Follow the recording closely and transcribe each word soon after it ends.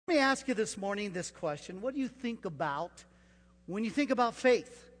Let me ask you this morning this question. What do you think about when you think about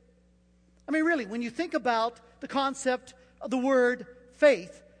faith? I mean, really, when you think about the concept of the word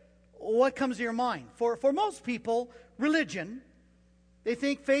faith, what comes to your mind? For most people, religion, they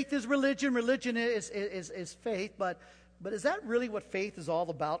think faith is religion, religion is faith, but is that really what faith is all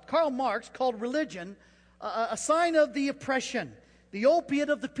about? Karl Marx called religion a sign of the oppression, the opiate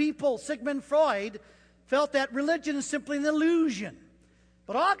of the people. Sigmund Freud felt that religion is simply an illusion.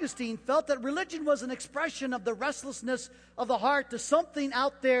 But Augustine felt that religion was an expression of the restlessness of the heart to something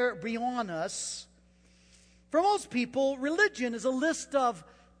out there beyond us. For most people, religion is a list of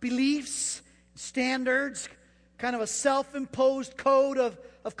beliefs, standards, kind of a self-imposed code of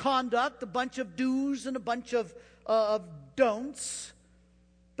conduct, a bunch of do's and a bunch of don'ts.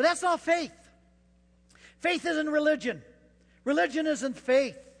 But that's not faith. Faith isn't religion. Religion isn't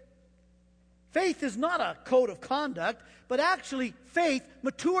faith. Faith is not a code of conduct, but actually faith,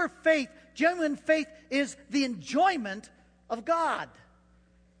 mature faith, genuine faith is the enjoyment of God.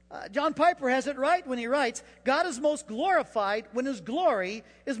 John Piper has it right when he writes, God is most glorified when His glory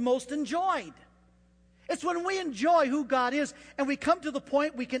is most enjoyed. It's when we enjoy who God is and we come to the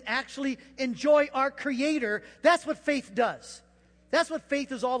point we can actually enjoy our Creator. That's what faith does. That's what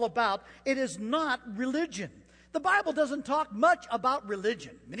faith is all about. It is not religion. The Bible doesn't talk much about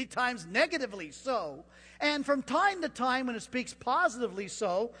religion, many times negatively so. And from time to time when it speaks positively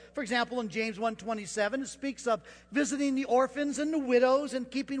so, for example in James 1:27, it speaks of visiting the orphans and the widows and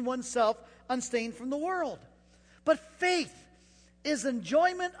keeping oneself unstained from the world. But faith is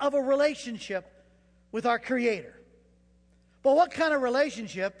enjoyment of a relationship with our Creator. But what kind of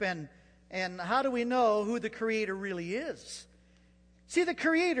relationship and how do we know who the Creator really is? See, the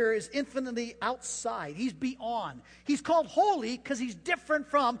Creator is infinitely outside. He's beyond. He's called holy because He's different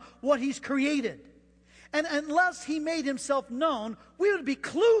from what He's created. And unless He made Himself known, we would be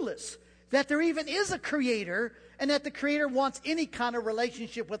clueless that there even is a Creator and that the Creator wants any kind of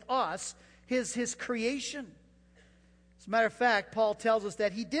relationship with us, His creation. As a matter of fact, Paul tells us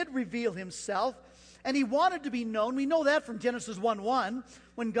that He did reveal Himself and He wanted to be known. We know that from Genesis 1:1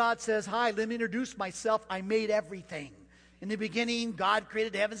 when God says, "Hi, let me introduce myself. I made everything. In the beginning, God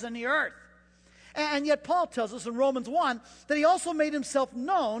created the heavens and the earth." And yet Paul tells us in Romans 1 that He also made Himself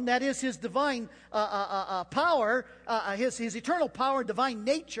known, that is His divine power, His eternal power and divine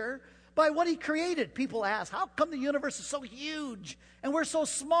nature, by what He created. People ask, how come the universe is so huge and we're so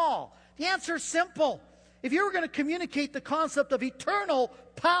small? The answer is simple. If you were going to communicate the concept of eternal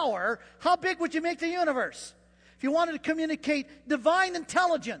power, how big would you make the universe? If you wanted to communicate divine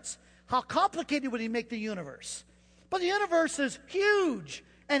intelligence, how complicated would He make the universe? But the universe is huge,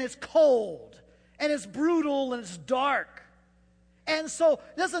 and it's cold, and it's brutal, and it's dark. And so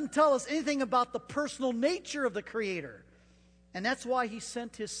it doesn't tell us anything about the personal nature of the Creator. And that's why He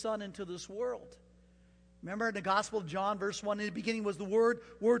sent His Son into this world. Remember in the Gospel of John, verse 1, in the beginning was the Word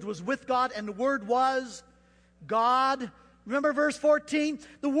was with God, and the Word was God. Remember verse 14?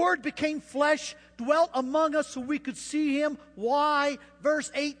 The Word became flesh, dwelt among us so we could see Him. Why?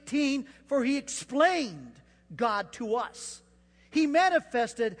 Verse 18, for He explained God to us. He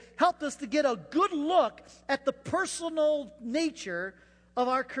manifested, helped us to get a good look at the personal nature of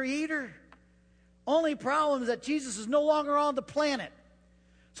our Creator. Only problem is that Jesus is no longer on the planet.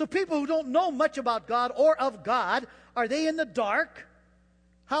 So people who don't know much about God or of God, are they in the dark?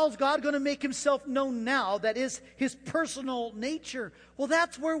 How's God going to make Himself known now? That is His personal nature. Well,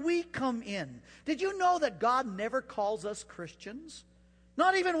 that's where we come in. Did you know that God never calls us Christians?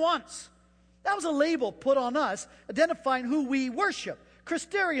 Not even once. That was a label put on us identifying who we worship.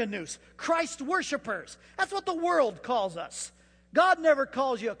 Christorianus, Christ worshipers. That's what the world calls us. God never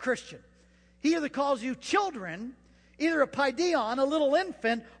calls you a Christian. He either calls you children, either a paideon, a little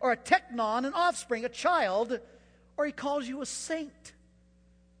infant, or a teknon, an offspring, a child, or He calls you a saint.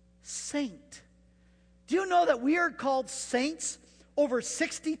 Saint. Do you know that we are called saints over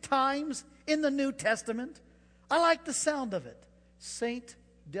 60 times in the New Testament? I like the sound of it. Saint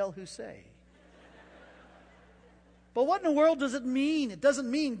Del Hussey. But what in the world does it mean? It doesn't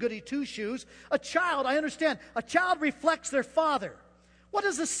mean goody two-shoes. A child, I understand, a child reflects their father. What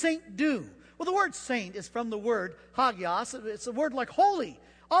does a saint do? Well, the word saint is from the word hagios. It's a word like holy.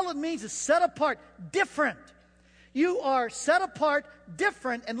 All it means is set apart, different. You are set apart,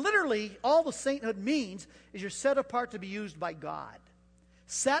 different, and literally all the sainthood means is you're set apart to be used by God.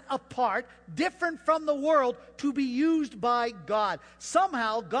 Set apart, different from the world, to be used by God.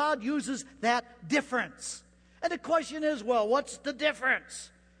 Somehow God uses that difference. And the question is, well, what's the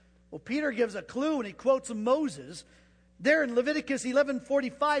difference? Well, Peter gives a clue when he quotes Moses. There in Leviticus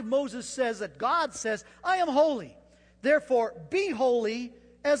 11:45, Moses says that God says, I am holy. Therefore, be holy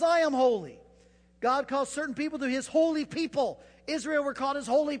as I am holy. God calls certain people to his holy people. Israel were called his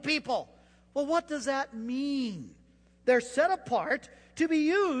holy people. Well, what does that mean? They're set apart to be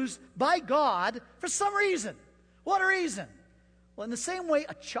used by God for some reason. What reason? Well, in the same way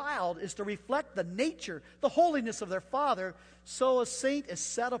a child is to reflect the nature, the holiness of their father, so a saint is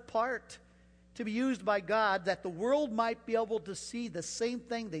set apart to be used by God that the world might be able to see the same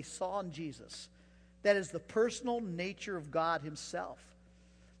thing they saw in Jesus. That is the personal nature of God himself.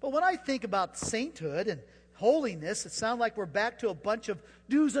 But when I think about sainthood and holiness, it sounds like we're back to a bunch of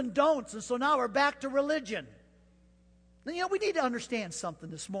do's and don'ts, and so now we're back to religion. And, we need to understand something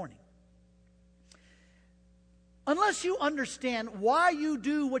this morning. Unless you understand why you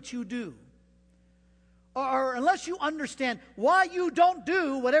do what you do, or unless you understand why you don't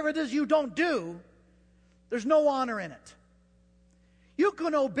do whatever it is you don't do, there's no honor in it. You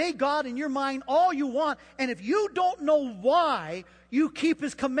can obey God in your mind all you want, and if you don't know why you keep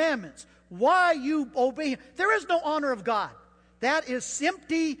his commandments, why you obey him, there is no honor of God. That is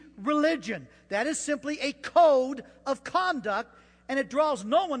empty religion. That is simply a code of conduct, and it draws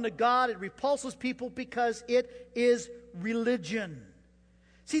no one to God. It repulses people because it is religion.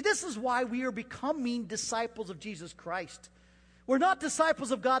 See, this is why we are becoming disciples of Jesus Christ. We're not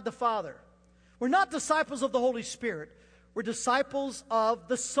disciples of God the Father. We're not disciples of the Holy Spirit. We're disciples of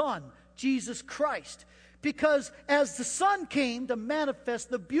the Son, Jesus Christ. Because as the Son came to manifest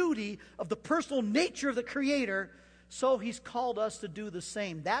the beauty of the personal nature of the Creator, so he's called us to do the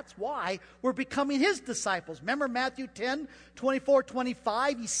same. That's why we're becoming his disciples. Remember Matthew 10, 24,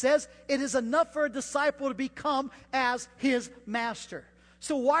 25? He says it is enough for a disciple to become as his master.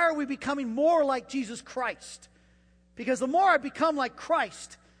 So why are we becoming more like Jesus Christ? Because the more I become like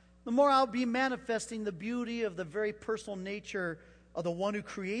Christ, the more I'll be manifesting the beauty of the very personal nature of the one who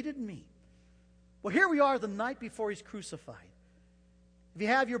created me. Well, here we are the night before he's crucified. If you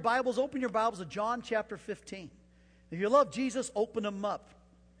have your Bibles, open your Bibles to John chapter 15. If you love Jesus, open them up.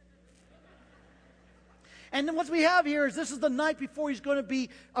 And then what we have here is this is the night before he's going to be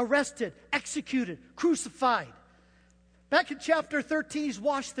arrested, executed, crucified. Back in chapter 13, he's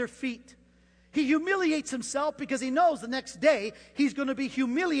washed their feet. He humiliates himself because he knows the next day he's going to be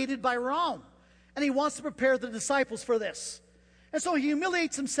humiliated by Rome. And he wants to prepare the disciples for this. And so he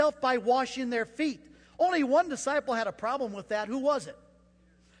humiliates himself by washing their feet. Only one disciple had a problem with that. Who was it?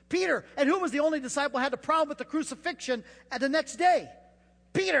 Peter. And who was the only disciple who had a problem with the crucifixion at the next day?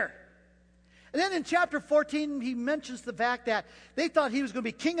 Peter. And then in chapter 14, he mentions the fact that they thought he was going to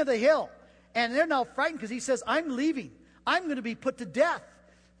be king of the hill. And they're now frightened because he says, I'm leaving. I'm going to be put to death.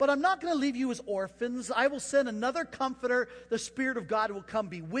 But I'm not going to leave you as orphans. I will send another comforter. The Spirit of God will come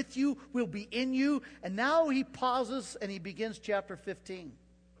be with you, will be in you. And now he pauses and he begins chapter 15.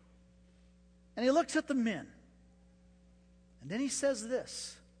 And he looks at the men. And then he says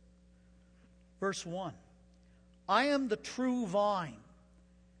this. Verse 1. I am the true vine,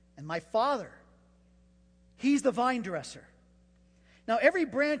 and my Father, he's the vine dresser. Now every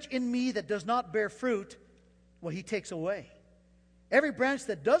branch in me that does not bear fruit, well, he takes away. Every branch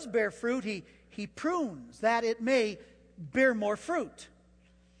that does bear fruit, he prunes, that it may bear more fruit.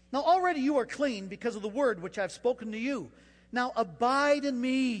 Now already you are clean because of the word which I've spoken to you. Now abide in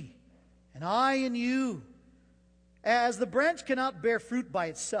me, and I in you. As the branch cannot bear fruit by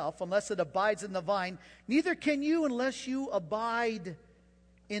itself unless it abides in the vine, neither can you unless you abide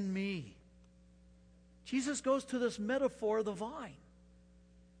in me. Jesus goes to this metaphor of the vine.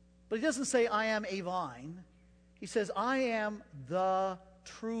 But he doesn't say, I am a vine. He says, I am the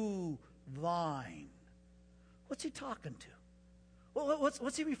true vine. What's he talking to? Well,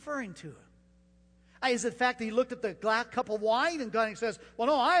 what's he referring to? Is it the fact that he looked at the glass cup of wine and God says, well,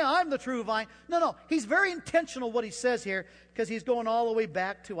 no, I'm the true vine. No. He's very intentional what he says here because he's going all the way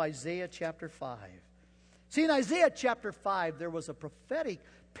back to Isaiah chapter 5. See, in Isaiah chapter 5, there was a prophetic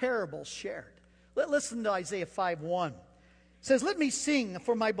parable shared. Listen to Isaiah 5:1. It says, let me sing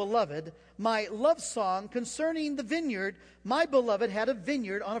for my beloved my love song concerning the vineyard. My beloved had a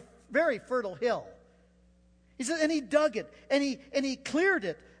vineyard on a very fertile hill. He said, and he dug it, and he cleared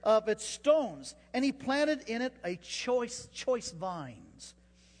it of its stones, and he planted in it a choice vines.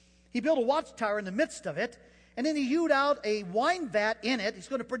 He built a watchtower in the midst of it, and then he hewed out a wine vat in it. He's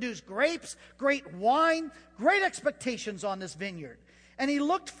going to produce grapes, great wine, great expectations on this vineyard. And he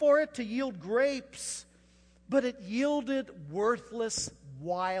looked for it to yield grapes, but it yielded worthless,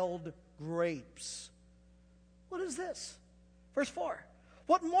 wild grapes. What is this? Verse 4.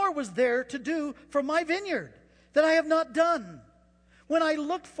 What more was there to do for my vineyard that I have not done? When I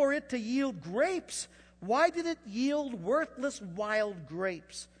looked for it to yield grapes, why did it yield worthless wild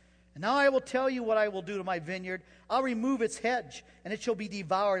grapes? And now I will tell you what I will do to my vineyard. I'll remove its hedge, and it shall be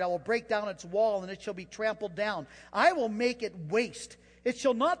devoured. I will break down its wall, and it shall be trampled down. I will make it waste. It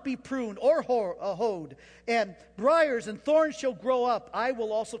shall not be pruned or hoed, and briars and thorns shall grow up. I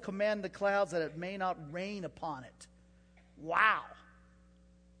will also command the clouds that it may not rain upon it. Wow.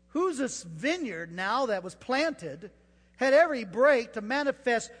 Who's this vineyard now that was planted, had every break to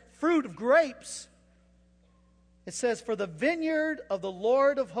manifest fruit of grapes? It says, for the vineyard of the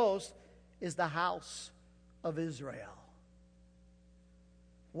Lord of hosts is the house of Israel.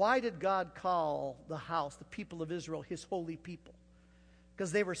 Why did God call the house, the people of Israel, his holy people?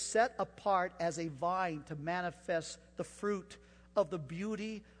 Because they were set apart as a vine to manifest the fruit of the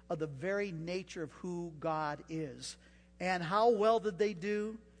beauty of the very nature of who God is. And how well did they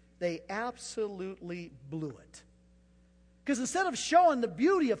do? They absolutely blew it. Because instead of showing the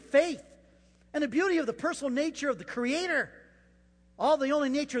beauty of faith and the beauty of the personal nature of the Creator, the only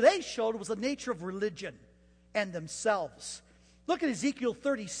nature they showed was the nature of religion and themselves. Look at Ezekiel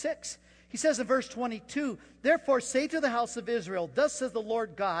 36. He says in verse 22, therefore say to the house of Israel, thus says the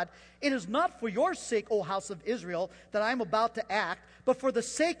Lord God, it is not for your sake, O house of Israel, that I am about to act, but for the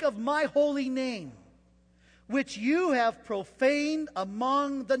sake of my holy name, which you have profaned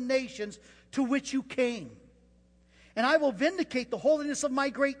among the nations to which you came. And I will vindicate the holiness of my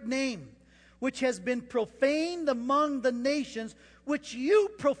great name, which has been profaned among the nations, which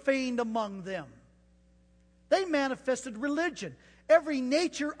you profaned among them. They manifested religion, every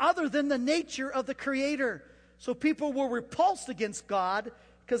nature other than the nature of the Creator. So people were repulsed against God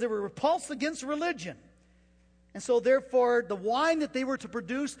because they were repulsed against religion. And so therefore, the wine that they were to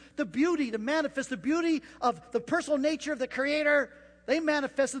produce, the beauty, to manifest the beauty of the personal nature of the Creator, they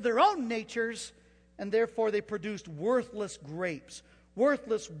manifested their own natures, and therefore they produced worthless grapes,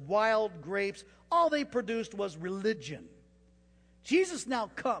 worthless wild grapes. All they produced was religion. Jesus now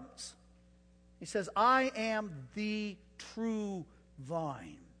comes. He says, I am the true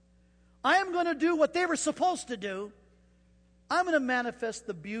vine. I am going to do what they were supposed to do. I'm going to manifest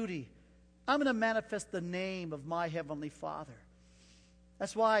the beauty. I'm going to manifest the name of my Heavenly Father.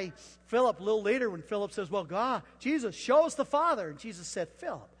 That's why Philip, a little later when Philip says, well, God, Jesus, show us the Father. And Jesus said,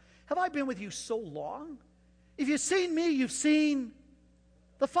 Philip, have I been with you so long? If you've seen me, you've seen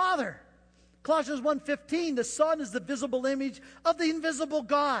the Father. Colossians 1:15, the Son is the visible image of the invisible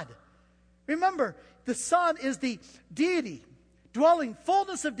God. Remember, the Son is the deity,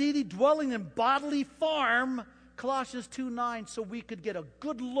 fullness of deity, dwelling in bodily form. Colossians 2:9, so we could get a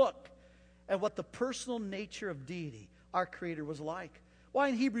good look at what the personal nature of deity, our Creator, was like. Why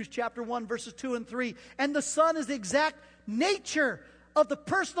in Hebrews chapter 1, verses 2 and 3, and the Son is the exact nature of the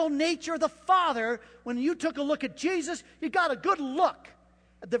personal nature of the Father. When you took a look at Jesus, you got a good look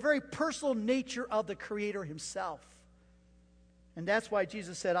at the very personal nature of the Creator himself. And that's why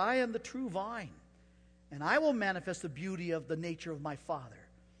Jesus said, I am the true vine, and I will manifest the beauty of the nature of my Father.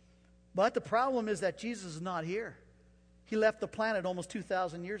 But the problem is that Jesus is not here. He left the planet almost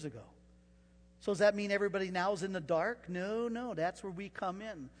 2,000 years ago. So does that mean everybody now is in the dark? No, that's where we come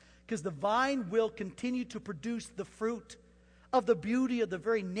in. Because the vine will continue to produce the fruit of the beauty of the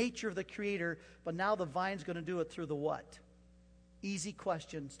very nature of the Creator, but now the vine's going to do it through the what? Easy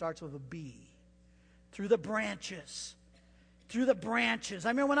question, starts with a B. Through the branches. Through the branches. I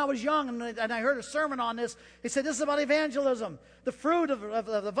remember when I was young and I heard a sermon on this. They said this is about evangelism. The fruit of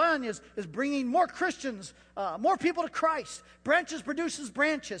the vine is bringing more Christians, more people to Christ. Branches produces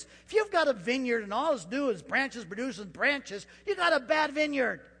branches. If you've got a vineyard and all it's do is branches produces branches, you got a bad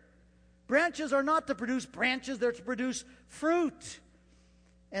vineyard. Branches are not to produce branches, they're to produce fruit.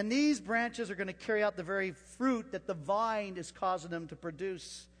 And these branches are going to carry out the very fruit that the vine is causing them to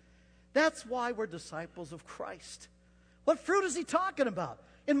produce. That's why we're disciples of Christ. What fruit is he talking about?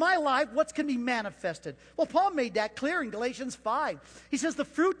 In my life, what can be manifested? Well, Paul made that clear in Galatians 5. He says the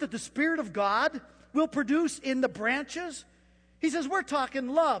fruit that the Spirit of God will produce in the branches. He says we're talking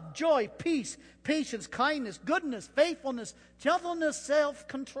love, joy, peace, patience, kindness, goodness, faithfulness, gentleness,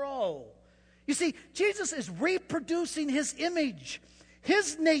 self-control. You see, Jesus is reproducing his image,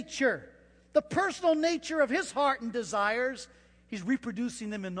 his nature, the personal nature of his heart and desires. He's reproducing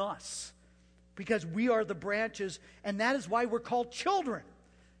them in us. Because we are the branches, and that is why we're called children.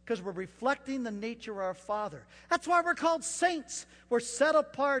 Because we're reflecting the nature of our Father. That's why we're called saints. We're set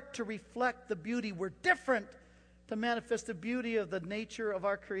apart to reflect the beauty. We're different to manifest the beauty of the nature of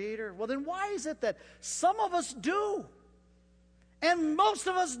our Creator. Well, then why is it that some of us do, and most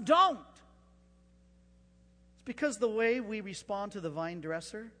of us don't? It's because the way we respond to the vine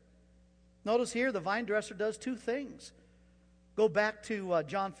dresser. Notice here, the vine dresser does two things. Go back to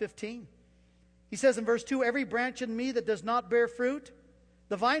John 15. He says in verse 2, every branch in me that does not bear fruit,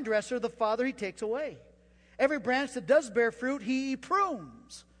 The vine dresser, the Father, He takes away. Every branch that does bear fruit, He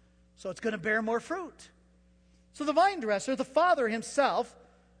prunes, so it's going to bear more fruit. So the vine dresser, the Father Himself,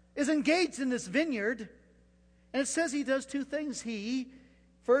 is engaged in this vineyard, and it says He does two things. He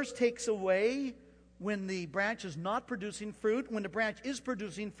first takes away when the branch is not producing fruit. When the branch is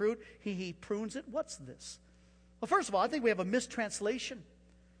producing fruit, He prunes it. What's this? Well, first of all, I think we have a mistranslation.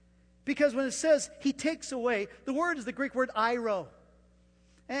 Because when it says He takes away, the word is the Greek word airo.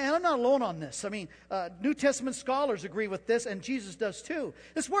 And I'm not alone on this. I mean, New Testament scholars agree with this, and Jesus does too.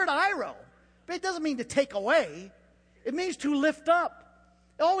 This word airo, it doesn't mean to take away. It means to lift up.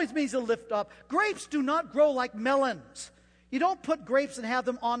 It always means to lift up. Grapes do not grow like melons. You don't put grapes and have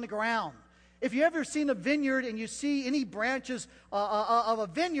them on the ground. If you've ever seen a vineyard and you see any branches of a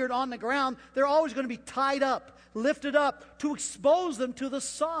vineyard on the ground, they're always going to be tied up, lifted up, to expose them to the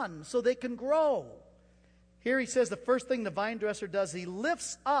sun so they can grow. Here he says the first thing the vine dresser does, he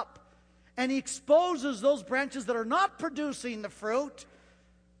lifts up and he exposes those branches that are not producing the fruit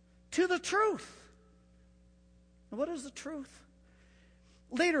to the truth. And what is the truth?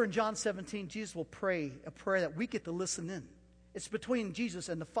 Later in John 17, Jesus will pray a prayer that we get to listen in. It's between Jesus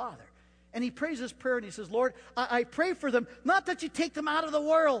and the Father. And he prays this prayer and he says, Lord, I pray for them, not that you take them out of the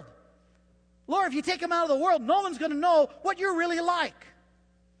world. Lord, if you take them out of the world, no one's going to know what you're really like.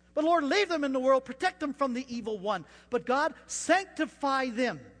 But Lord, leave them in the world, protect them from the evil one. But God, sanctify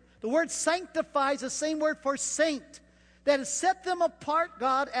them. The word sanctify is the same word for saint. That is, set them apart,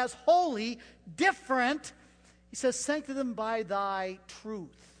 God, as holy, different. He says, sanctify them by thy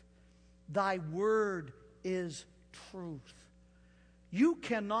truth. Thy word is truth. You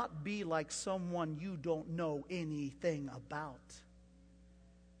cannot be like someone you don't know anything about.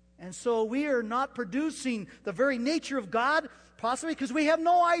 And so we are not producing the very nature of God, possibly because we have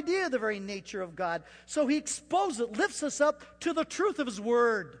no idea the very nature of God. So He exposes it, lifts us up to the truth of His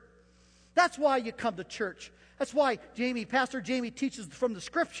Word. That's why you come to church. That's why Pastor Jamie teaches from the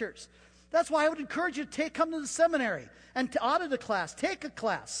Scriptures. That's why I would encourage you to come to the seminary and to audit a class, take a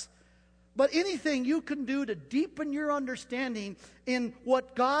class. But anything you can do to deepen your understanding in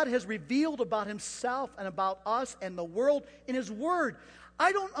what God has revealed about Himself and about us and the world in His Word.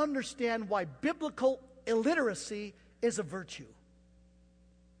 I don't understand why biblical illiteracy is a virtue.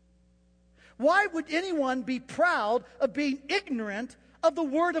 Why would anyone be proud of being ignorant of the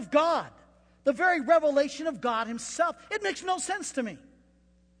Word of God? The very revelation of God Himself. It makes no sense to me.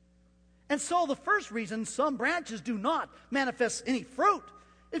 And so the first reason some branches do not manifest any fruit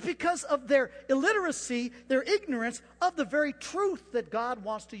is because of their illiteracy, their ignorance of the very truth that God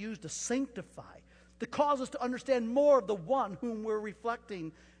wants to use to sanctify, to cause us to understand more of the one whom we're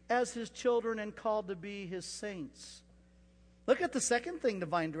reflecting as His children and called to be His saints. Look at the second thing the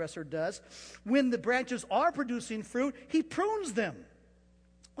vine dresser does. When the branches are producing fruit, He prunes them.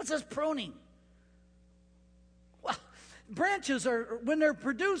 What's this pruning? Well, branches are, when they're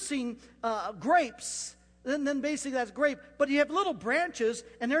producing grapes, then basically that's grape. But you have little branches,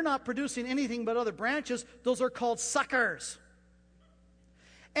 and they're not producing anything but other branches. Those are called suckers.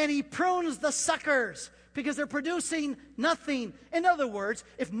 And He prunes the suckers because they're producing nothing. In other words,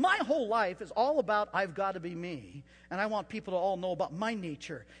 if my whole life is all about I've got to be me, and I want people to all know about my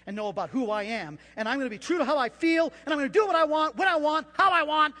nature and know about who I am, and I'm going to be true to how I feel, and I'm going to do what I want, when I want, how I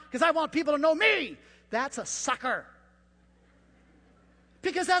want, because I want people to know me, that's a sucker.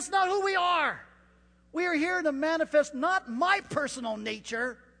 Because that's not who we are. We are here to manifest not my personal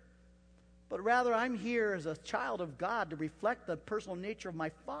nature, but rather I'm here as a child of God to reflect the personal nature of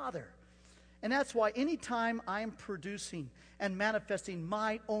my Father. And that's why anytime I'm producing and manifesting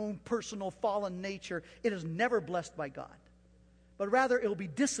my own personal fallen nature, it is never blessed by God. But rather it will be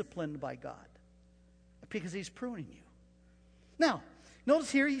disciplined by God because He's pruning you. Now,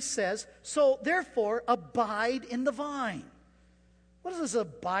 notice here He says, so therefore abide in the vine. What is this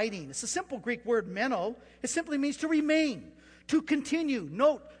abiding? It's a simple Greek word, meno. It simply means to remain, to continue.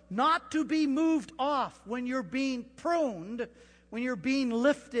 Note, not to be moved off when you're being pruned, when you're being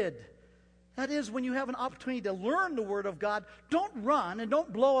lifted. That is, when you have an opportunity to learn the Word of God, don't run and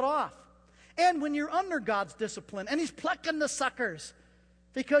don't blow it off. And when you're under God's discipline and He's plucking the suckers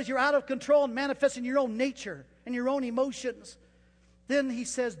because you're out of control and manifesting your own nature and your own emotions, then He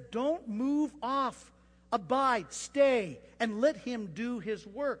says, don't move off. Abide, stay, and let Him do His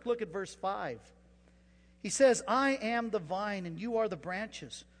work. Look at verse 5. He says, I am the vine, and you are the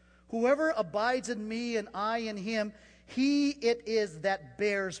branches. Whoever abides in me, and I in him, he it is that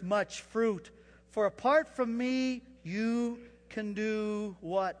bears much fruit. For apart from me, you can do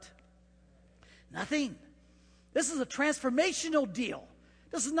what? Nothing. This is a transformational deal.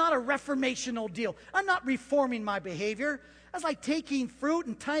 This is not a reformational deal. I'm not reforming my behavior. That's like taking fruit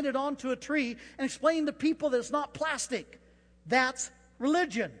and tying it onto a tree and explaining to people that it's not plastic. That's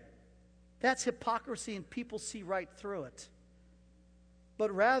religion. That's hypocrisy, and people see right through it.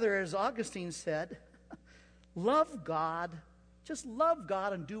 But rather, as Augustine said, love God. Just love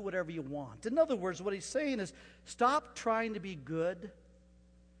God and do whatever you want. In other words, what he's saying is, stop trying to be good.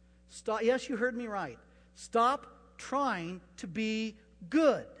 Stop. Yes, you heard me right. Stop trying to be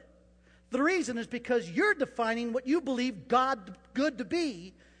good. The reason is because you're defining what you believe God good to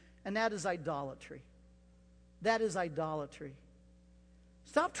be, and that is idolatry. That is idolatry.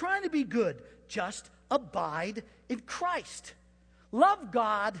 Stop trying to be good. Just abide in Christ. Love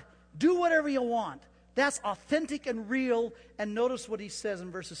God. Do whatever you want. That's authentic and real. And notice what he says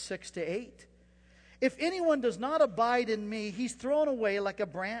in verses 6 to 8. If anyone does not abide in me, he's thrown away like a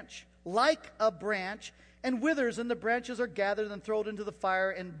branch, and withers, and the branches are gathered and thrown into the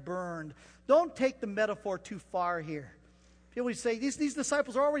fire and burned. Don't take the metaphor too far here. People say, these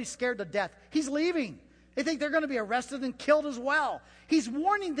disciples are already scared to death. He's leaving. They think they're going to be arrested and killed as well. He's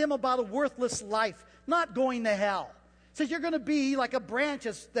warning them about a worthless life, not going to hell. He says you're going to be like a branch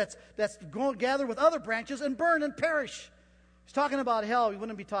that's going to gather with other branches and burn and perish. He's talking about hell. He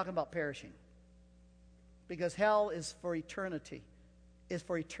wouldn't be talking about perishing. Because hell is for eternity. Is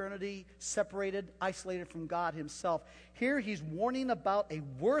for eternity, separated, isolated from God himself. Here he's warning about a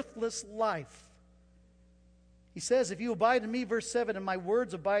worthless life. He says, if you abide in me, verse 7, and my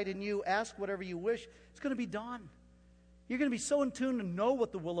words abide in you, ask whatever you wish, it's going to be done. You're going to be so in tune to know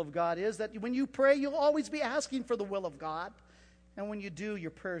what the will of God is that when you pray, you'll always be asking for the will of God. And when you do,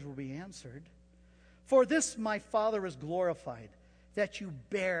 your prayers will be answered. For this my Father is glorified, that you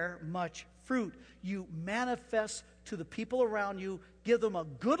bear much fruit. You manifest to the people around you, give them a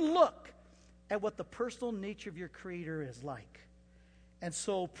good look at what the personal nature of your Creator is like. And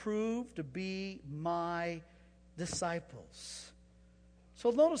so prove to be my disciples.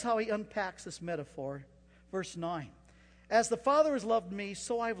 So notice how he unpacks this metaphor. Verse 9. As the Father has loved me,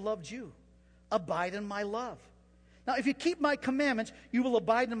 so I've loved you. Abide in my love. Now, if you keep my commandments, you will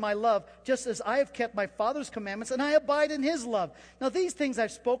abide in my love, just as I have kept my Father's commandments, and I abide in his love. Now, these things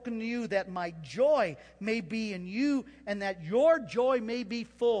I've spoken to you, that my joy may be in you, and that your joy may be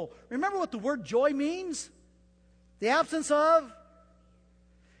full. Remember what the word joy means? The absence of?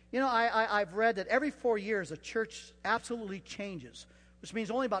 You know, I've read that every 4 years a church absolutely changes, which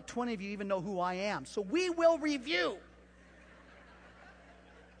means only about 20 of you even know who I am. So we will review.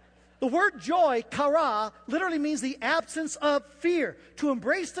 The word joy, kara, literally means the absence of fear. To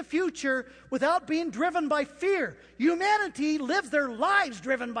embrace the future without being driven by fear. Humanity lives their lives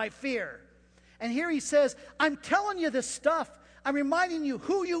driven by fear. And here he says, I'm telling you this stuff. I'm reminding you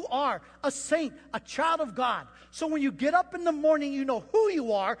who you are, a saint, a child of God. So when you get up in the morning, you know who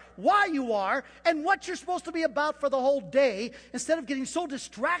you are, why you are, and what you're supposed to be about for the whole day, instead of getting so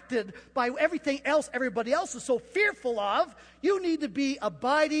distracted by everything else everybody else is so fearful of. You need to be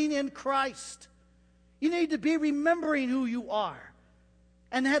abiding in Christ. You need to be remembering who you are.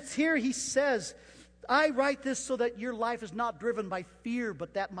 And that's here he says, I write this so that your life is not driven by fear,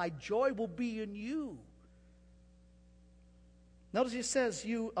 but that my joy will be in you. Notice he says,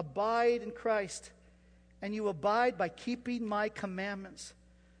 you abide in Christ, and you abide by keeping my commandments.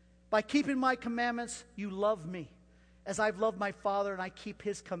 By keeping my commandments, you love me, as I've loved my Father, and I keep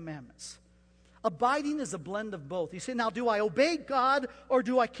his commandments. Abiding is a blend of both. You say, now, do I obey God, or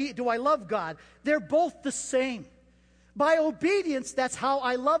do I love God? They're both the same. By obedience, that's how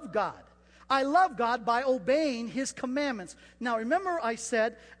I love God. I love God by obeying his commandments. Now, remember I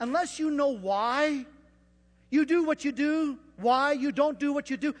said, unless you know why you do what you do, why you don't do what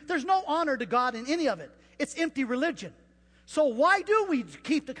you do, there's no honor to God in any of it. It's empty religion. So why do we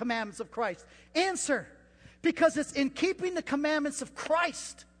keep the commandments of Christ? Answer, because it's in keeping the commandments of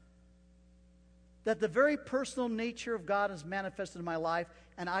Christ that the very personal nature of God is manifested in my life,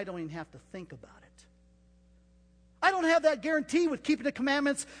 and I don't even have to think about it. I don't have that guarantee with keeping the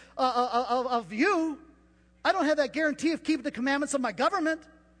commandments of you. I don't have that guarantee of keeping the commandments of my government.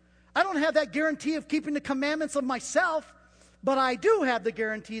 I don't have that guarantee of keeping the commandments of myself, but I do have the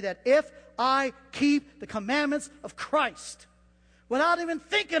guarantee that if I keep the commandments of Christ without even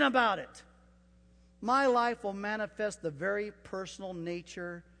thinking about it, my life will manifest the very personal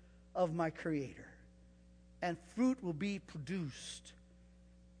nature of my Creator, and fruit will be produced.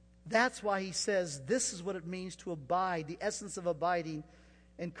 That's why he says this is what it means to abide, the essence of abiding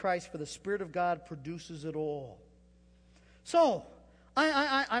in Christ, for the Spirit of God produces it all. So,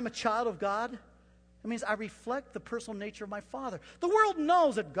 I'm a child of God. It means I reflect the personal nature of my Father. The world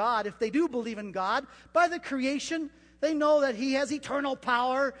knows that God, if they do believe in God, by the creation, they know that he has eternal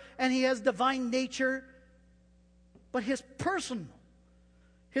power and he has divine nature. But his person,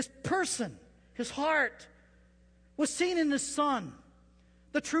 his heart was seen in his Son,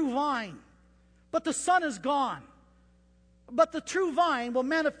 the true vine. But the Son is gone. But the true vine will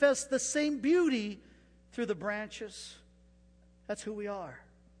manifest the same beauty through the branches. That's who we are.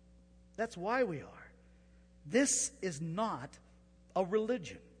 That's why we are. This is not a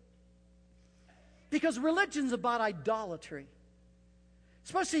religion. Because religion's about idolatry.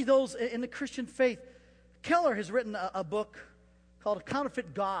 Especially those in the Christian faith. Keller has written a book called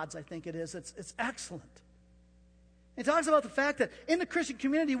Counterfeit Gods, I think it is. It's excellent. It talks about the fact that in the Christian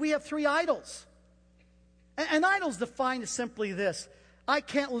community we have three idols. And idols defined as simply this: I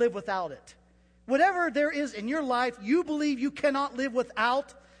can't live without it. Whatever there is in your life you believe you cannot live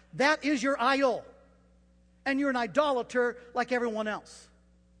without, that is your idol. And you're an idolater like everyone else.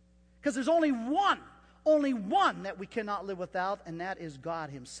 Because there's only one that we cannot live without, and that is God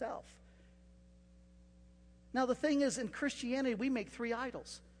himself. Now the thing is, in Christianity we make three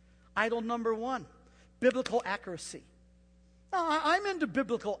idols. Idol number one, biblical accuracy. Now, I'm into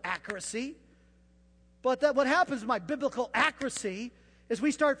biblical accuracy, but what happens with my biblical accuracy is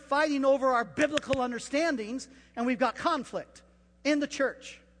we start fighting over our biblical understandings, and we've got conflict in the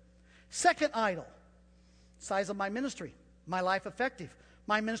church. Second idol, size of my ministry, my life effective.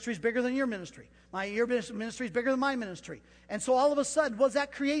 My ministry is bigger than your ministry. Your ministry is bigger than my ministry. And so all of a sudden, what does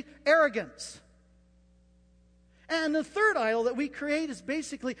that create? Arrogance. And the third idol that we create is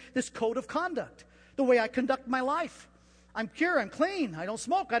basically this code of conduct. The way I conduct my life. I'm pure, I'm clean, I don't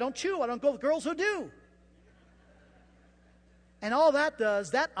smoke, I don't chew, I don't go with girls who do. And all that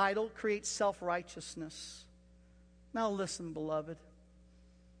does, that idol creates self-righteousness. Now listen, beloved.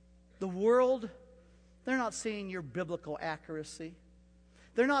 The world, they're not seeing your biblical accuracy.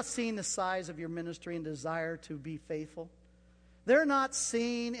 They're not seeing the size of your ministry and desire to be faithful. They're not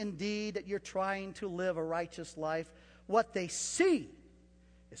seeing, indeed, that you're trying to live a righteous life. What they see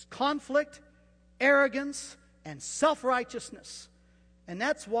is conflict, arrogance, and self-righteousness. And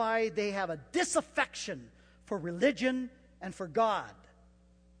that's why they have a disaffection for religion and for God.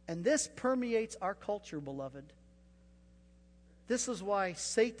 And this permeates our culture, beloved. This is why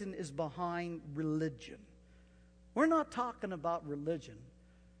Satan is behind religion. We're not talking about religion.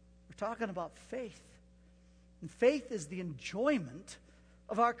 We're talking about faith. And faith is the enjoyment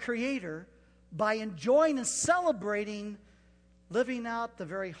of our Creator by enjoying and celebrating living out the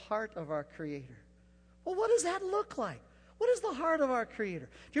very heart of our Creator. Well, what does that look like? What is the heart of our Creator?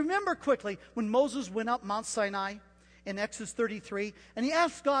 Do you remember quickly when Moses went up Mount Sinai in Exodus 33 and he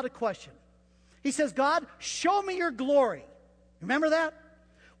asked God a question? He says, God, show me your glory. Remember that?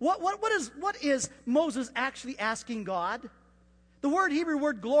 What is Moses actually asking God? The Hebrew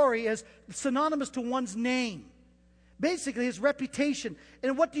word glory is synonymous to one's name. Basically, his reputation.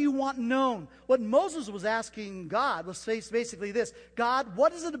 And what do you want known? What Moses was asking God was basically this: God,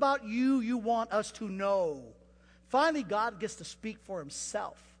 what is it about you want us to know? Finally, God gets to speak for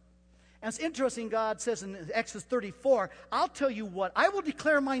himself. And it's interesting, God says in Exodus 34, I'll tell you what, I will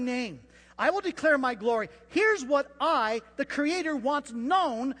declare my name. I will declare my glory. Here's what I, the Creator, wants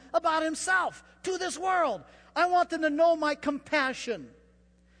known about himself to this world. I want them to know my compassion,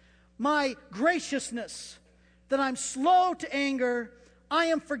 my graciousness, that I'm slow to anger, I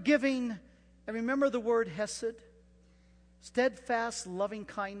am forgiving. And remember the word hesed, steadfast loving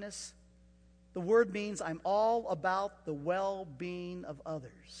kindness. The word means I'm all about the well-being of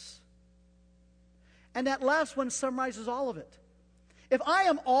others. And that last one summarizes all of it. If I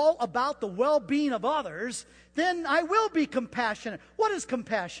am all about the well-being of others, then I will be compassionate. What is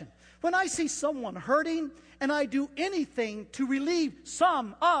compassion? When I see someone hurting and I do anything to relieve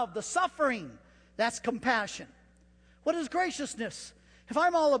some of the suffering, that's compassion. What is graciousness? If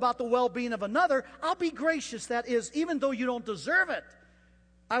I'm all about the well-being of another, I'll be gracious. That is, even though you don't deserve it,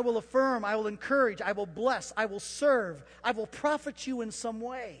 I will affirm, I will encourage, I will bless, I will serve, I will profit you in some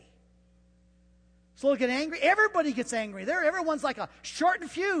way. So get angry. Everybody gets angry. Everyone's like a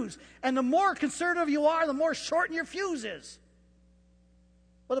shortened fuse. And the more conservative you are, the more shortened your fuse is.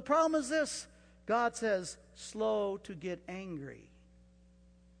 But the problem is this. God says, slow to get angry.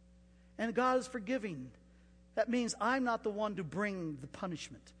 And God is forgiving. That means I'm not the one to bring the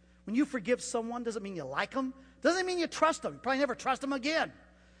punishment. When you forgive someone, doesn't mean you like them. Doesn't mean you trust them. You probably never trust them again.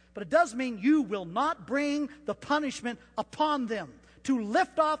 But it does mean you will not bring the punishment upon them. To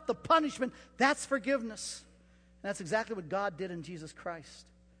lift off the punishment, that's forgiveness. And that's exactly what God did in Jesus Christ.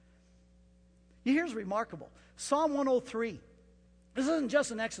 Here's remarkable. Psalm 103. This isn't just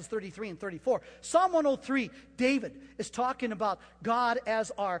in Exodus 33 and 34. Psalm 103, David is talking about God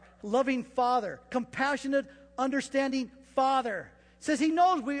as our loving Father, compassionate, understanding Father. It says he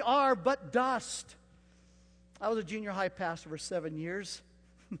knows we are but dust. I was a junior high pastor for 7 years.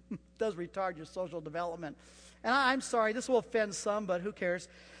 Does retard your social development. And I'm sorry, this will offend some, but who cares?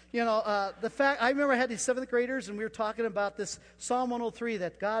 You know, I remember I had these 7th graders, and we were talking about this Psalm 103,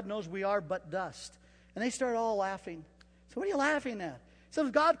 that God knows we are but dust. And they started all laughing. So what are you laughing at? He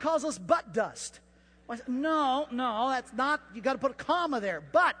said, God calls us but dust. I said, no, that's not, you got to put a comma there,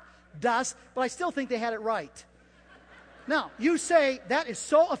 but dust. But I still think they had it right. Now, you say, that is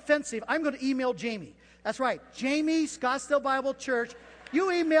so offensive, I'm going to email Jamie. That's right, Jamie, Scottsdale Bible Church.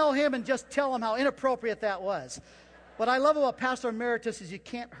 You email him and just tell him how inappropriate that was. What I love about Pastor Emeritus is you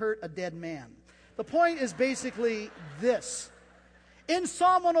can't hurt a dead man. The point is basically this. In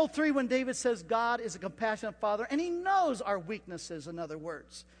Psalm 103, when David says God is a compassionate Father, and he knows our weaknesses, in other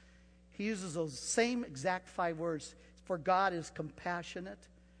words, he uses those same exact 5 words. For God is compassionate,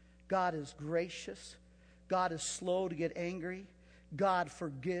 God is gracious, God is slow to get angry, God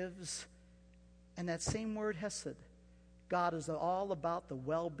forgives, and that same word, hesed, God is all about the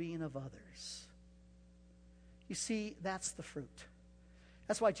well-being of others. You see, that's the fruit.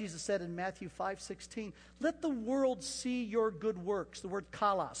 That's why Jesus said in Matthew 5:16, let the world see your good works, the word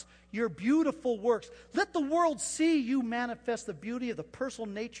kalos, your beautiful works. Let the world see you manifest the beauty of the personal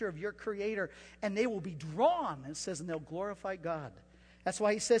nature of your Creator, and they will be drawn, it says, and they'll glorify God. That's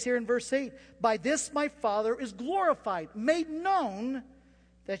why he says here in verse 8, by this my Father is glorified, made known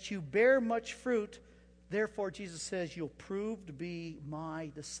that you bear much fruit. Therefore, Jesus says, you'll prove to be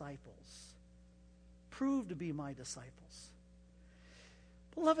my disciples. Prove to be my disciples.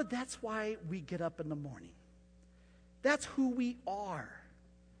 Beloved, that's why we get up in the morning. That's who we are.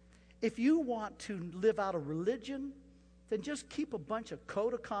 If you want to live out a religion, then just keep a bunch of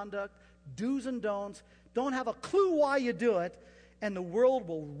code of conduct, do's and don'ts. Don't have a clue why you do it, and the world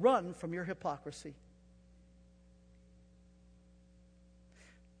will run from your hypocrisy.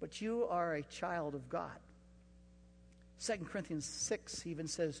 But you are a child of God. 2 Corinthians 6 even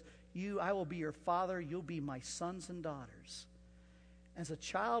says, I will be your father, you'll be my sons and daughters. As a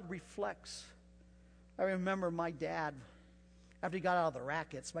child reflects, I remember my dad, after he got out of the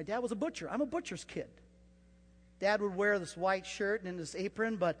rackets, my dad was a butcher. I'm a butcher's kid. Dad would wear this white shirt and this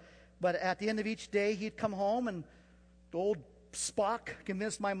apron, but at the end of each day, he'd come home, and old Spock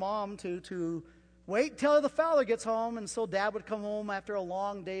convinced my mom to wait till the father gets home. And so Dad would come home after a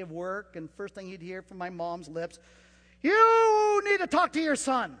long day of work, and first thing he'd hear from my mom's lips, you need to talk to your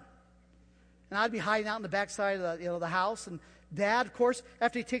son. And I'd be hiding out in the backside of the house, and Dad, of course,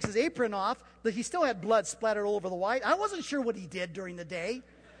 after he takes his apron off, he still had blood splattered all over the white. I wasn't sure what he did during the day.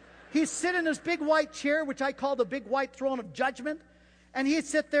 He'd sit in this big white chair, which I call the big white throne of judgment, and he'd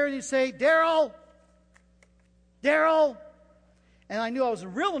sit there and he'd say, Daryl. And I knew I was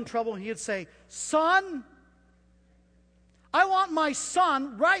real in trouble, and he'd say, son, I want my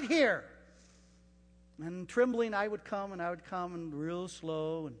son right here. And trembling, I would come and real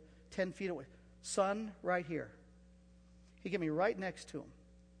slow and 10 feet away. Son, right here. He'd get me right next to him.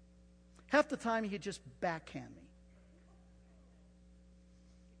 Half the time, he'd just backhand me.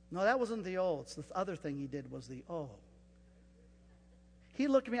 No, that wasn't the oh. It's the other thing he did was the oh. He'd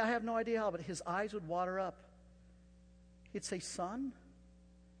look at me, I have no idea how, but his eyes would water up. He'd say, son,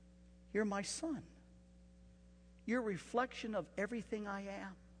 you're my son. You're a reflection of everything I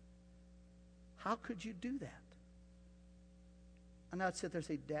am. How could you do that? And I'd sit there and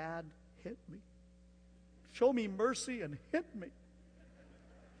say, Dad, hit me. Show me mercy and hit me.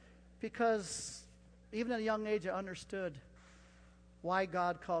 Because even at a young age, I understood why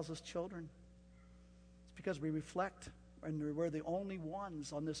God calls us children. It's because we reflect, and we're the only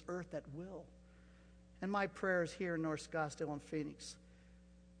ones on this earth that will. And my prayer is here in North Scottsdale and Phoenix.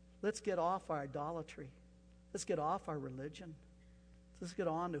 Let's get off our idolatry. Let's get off our religion. Let's get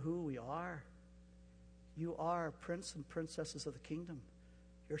on to who we are. You are prince and princesses of the kingdom.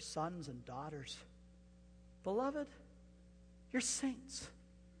 You're sons and daughters. Beloved, you're saints.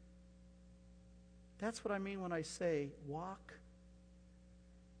 That's what I mean when I say walk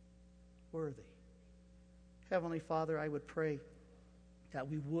worthy. Heavenly Father, I would pray that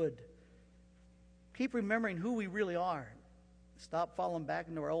we would keep remembering who we really are. Stop falling back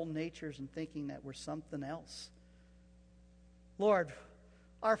into our old natures and thinking that we're something else. Lord,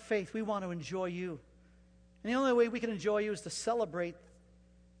 our faith, we want to enjoy you. And the only way we can enjoy you is to celebrate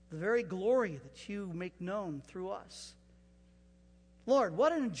the very glory that you make known through us. Lord,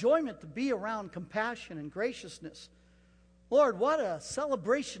 what an enjoyment to be around compassion and graciousness. Lord, what a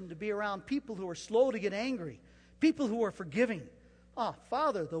celebration to be around people who are slow to get angry, people who are forgiving. Oh,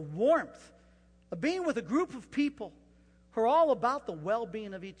 Father, the warmth of being with a group of people who are all about the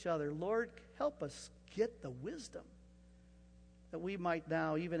well-being of each other. Lord, help us get the wisdom that we might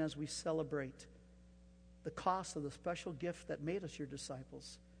now, even as we celebrate, the cost of the special gift that made us your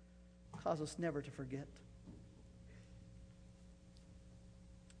disciples. Cause us never to forget.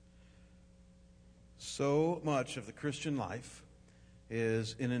 So much of the Christian life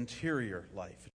is an interior life.